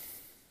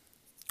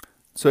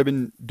So I've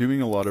been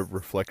doing a lot of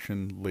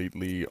reflection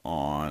lately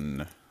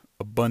on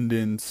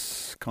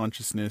abundance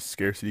consciousness,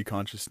 scarcity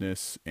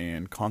consciousness,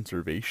 and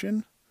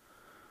conservation.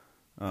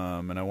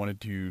 And I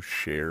wanted to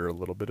share a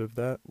little bit of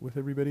that with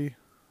everybody.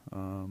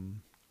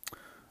 Um,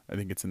 I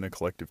think it's in the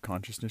collective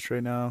consciousness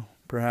right now,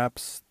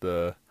 perhaps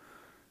the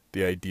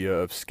idea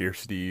of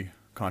scarcity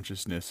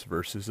consciousness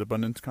versus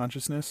abundance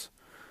consciousness.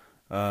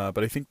 But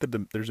I think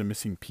that there's a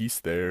missing piece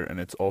there, and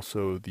it's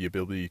also the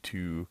ability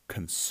to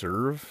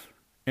conserve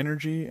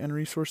energy and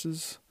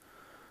resources.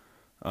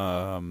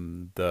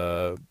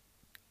 The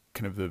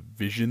kind of the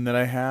vision that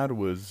I had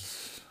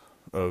was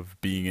of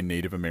being a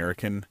Native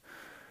American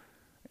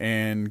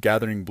and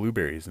gathering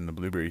blueberries in the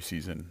blueberry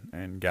season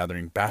and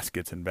gathering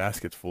baskets and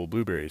baskets full of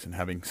blueberries and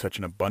having such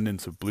an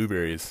abundance of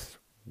blueberries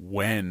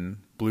when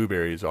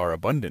blueberries are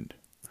abundant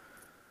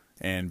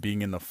and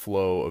being in the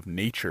flow of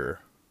nature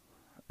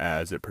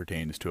as it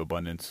pertains to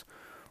abundance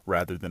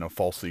rather than a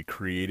falsely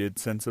created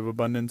sense of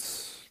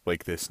abundance,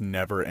 like this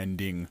never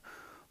ending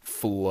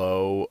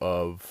flow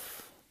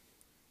of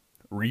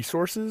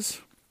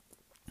resources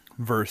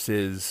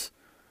versus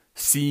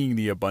seeing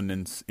the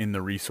abundance in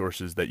the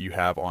resources that you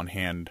have on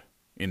hand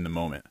in the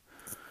moment.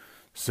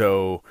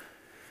 So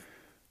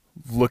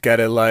look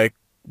at it like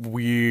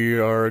we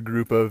are a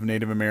group of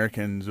Native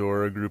Americans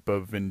or a group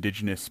of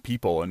indigenous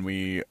people and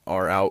we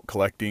are out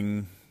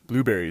collecting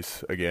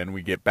blueberries again.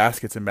 We get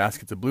baskets and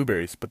baskets of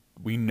blueberries, but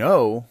we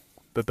know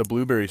that the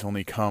blueberries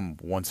only come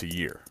once a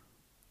year.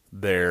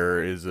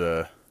 There's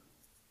a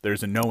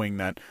knowing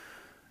that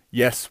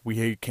yes,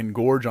 we can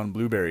gorge on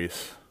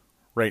blueberries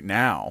right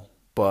now,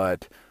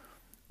 but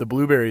the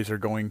blueberries are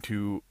going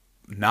to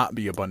not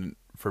be abundant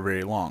for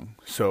very long.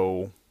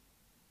 So,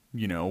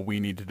 we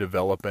need to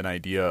develop an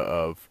idea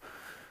of,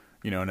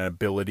 an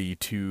ability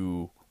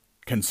to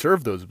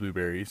conserve those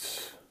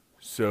blueberries.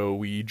 So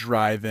we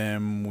dry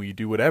them, we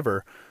do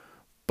whatever,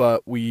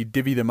 but we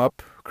divvy them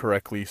up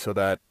correctly so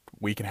that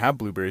we can have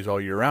blueberries all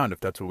year round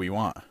if that's what we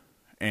want.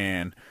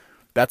 And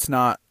that's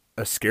not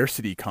a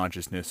scarcity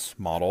consciousness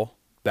model.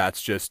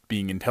 That's just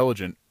being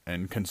intelligent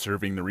and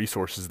conserving the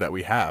resources that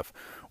we have.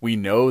 We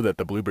know that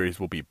the blueberries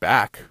will be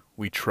back.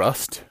 We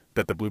trust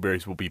that the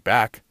blueberries will be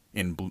back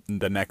in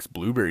the next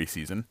blueberry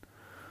season,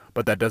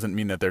 but that doesn't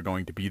mean that they're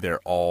going to be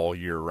there all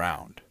year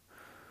round.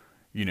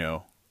 You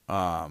know,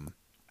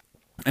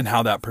 and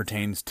how that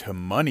pertains to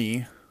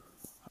money,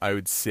 I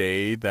would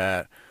say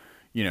that,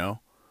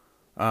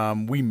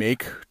 we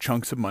make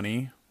chunks of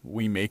money,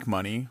 we make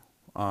money,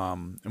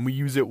 and we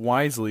use it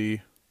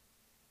wisely,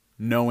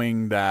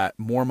 knowing that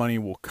more money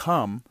will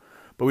come,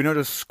 but we don't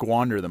just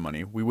squander the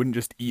money. We wouldn't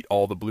just eat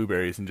all the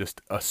blueberries and just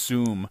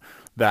assume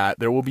that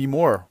there will be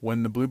more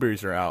when the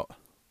blueberries are out.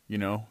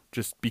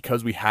 Just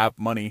because we have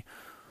money,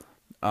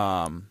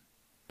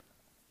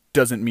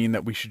 doesn't mean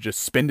that we should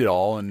just spend it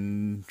all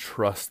and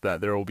trust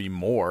that there will be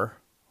more.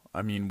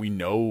 I mean, we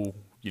know,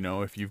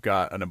 if you've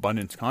got an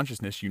abundance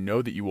consciousness, you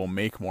know that you will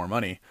make more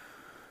money.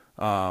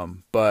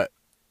 But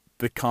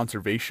the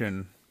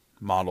conservation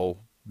model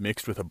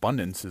mixed with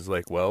abundance is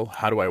like, well,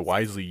 how do I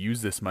wisely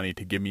use this money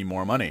to give me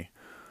more money?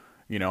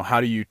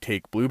 How do you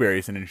take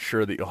blueberries and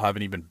ensure that you'll have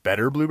an even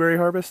better blueberry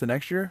harvest the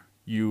next year?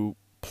 You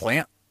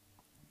plant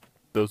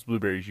those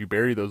blueberries, you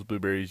bury those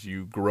blueberries,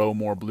 you grow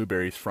more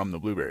blueberries from the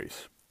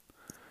blueberries.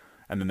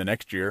 And then the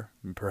next year,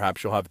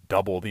 perhaps you'll have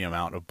double the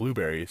amount of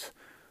blueberries.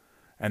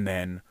 And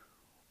then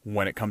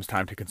when it comes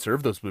time to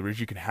conserve those blueberries,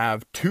 you can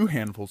have 2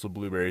 handfuls of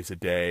blueberries a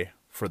day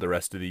for the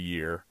rest of the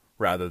year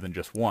rather than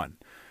just 1.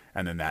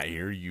 And then that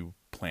year you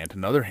plant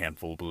another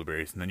handful of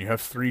blueberries, and then you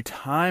have 3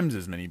 times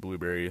as many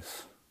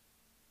blueberries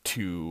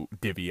to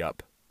divvy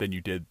up than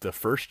you did the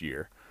first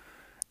year.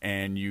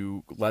 And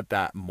you let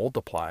that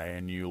multiply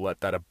and you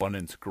let that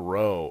abundance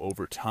grow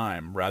over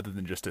time rather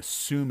than just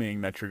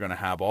assuming that you're going to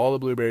have all the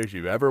blueberries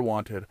you've ever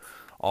wanted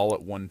all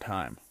at one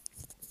time.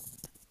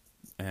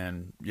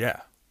 And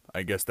yeah,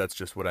 I guess that's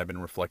just what I've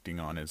been reflecting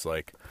on is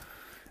like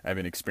I've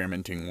been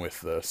experimenting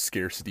with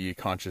scarcity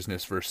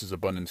consciousness versus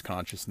abundance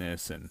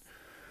consciousness and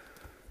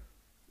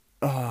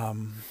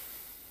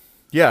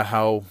yeah,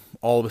 how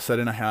all of a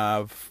sudden I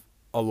have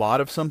a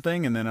lot of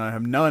something and then I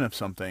have none of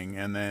something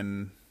and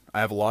then I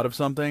have a lot of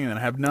something and then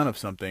I have none of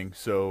something.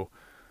 So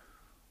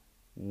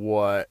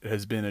what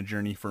has been a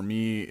journey for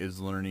me is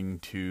learning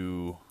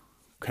to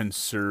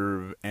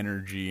conserve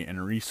energy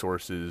and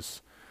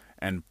resources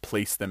and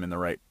place them in the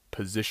right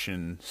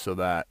position so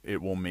that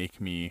it will make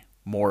me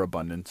more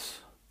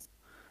abundance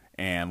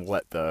and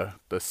let the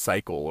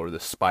cycle or the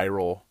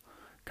spiral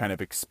kind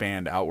of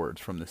expand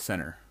outwards from the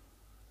center.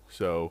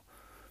 So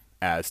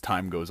as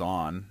time goes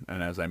on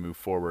and as I move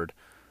forward,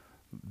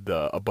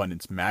 the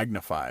abundance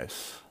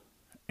magnifies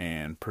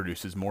and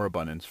produces more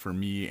abundance for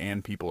me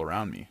and people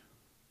around me.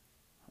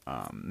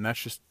 And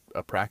that's just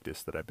a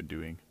practice that I've been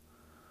doing.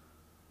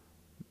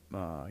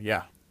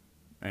 Yeah.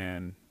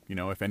 And,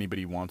 if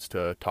anybody wants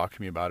to talk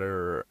to me about it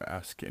or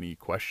ask any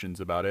questions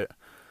about it,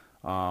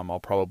 I'll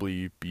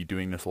probably be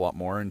doing this a lot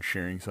more and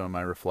sharing some of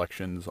my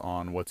reflections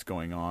on what's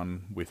going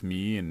on with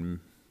me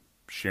and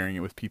sharing it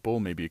with people.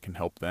 Maybe it can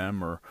help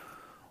them or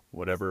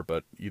whatever.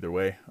 But either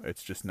way,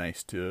 it's just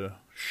nice to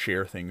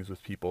share things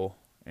with people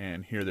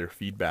and hear their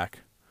feedback.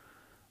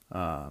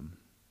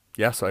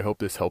 Yeah, so I hope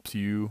this helps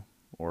you,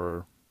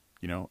 or,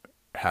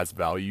 has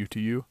value to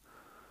you.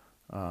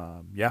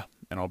 Yeah,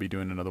 and I'll be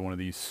doing another one of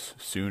these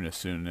soon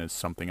as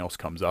something else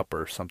comes up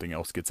or something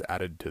else gets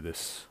added to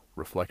this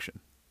reflection.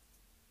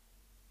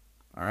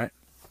 All right.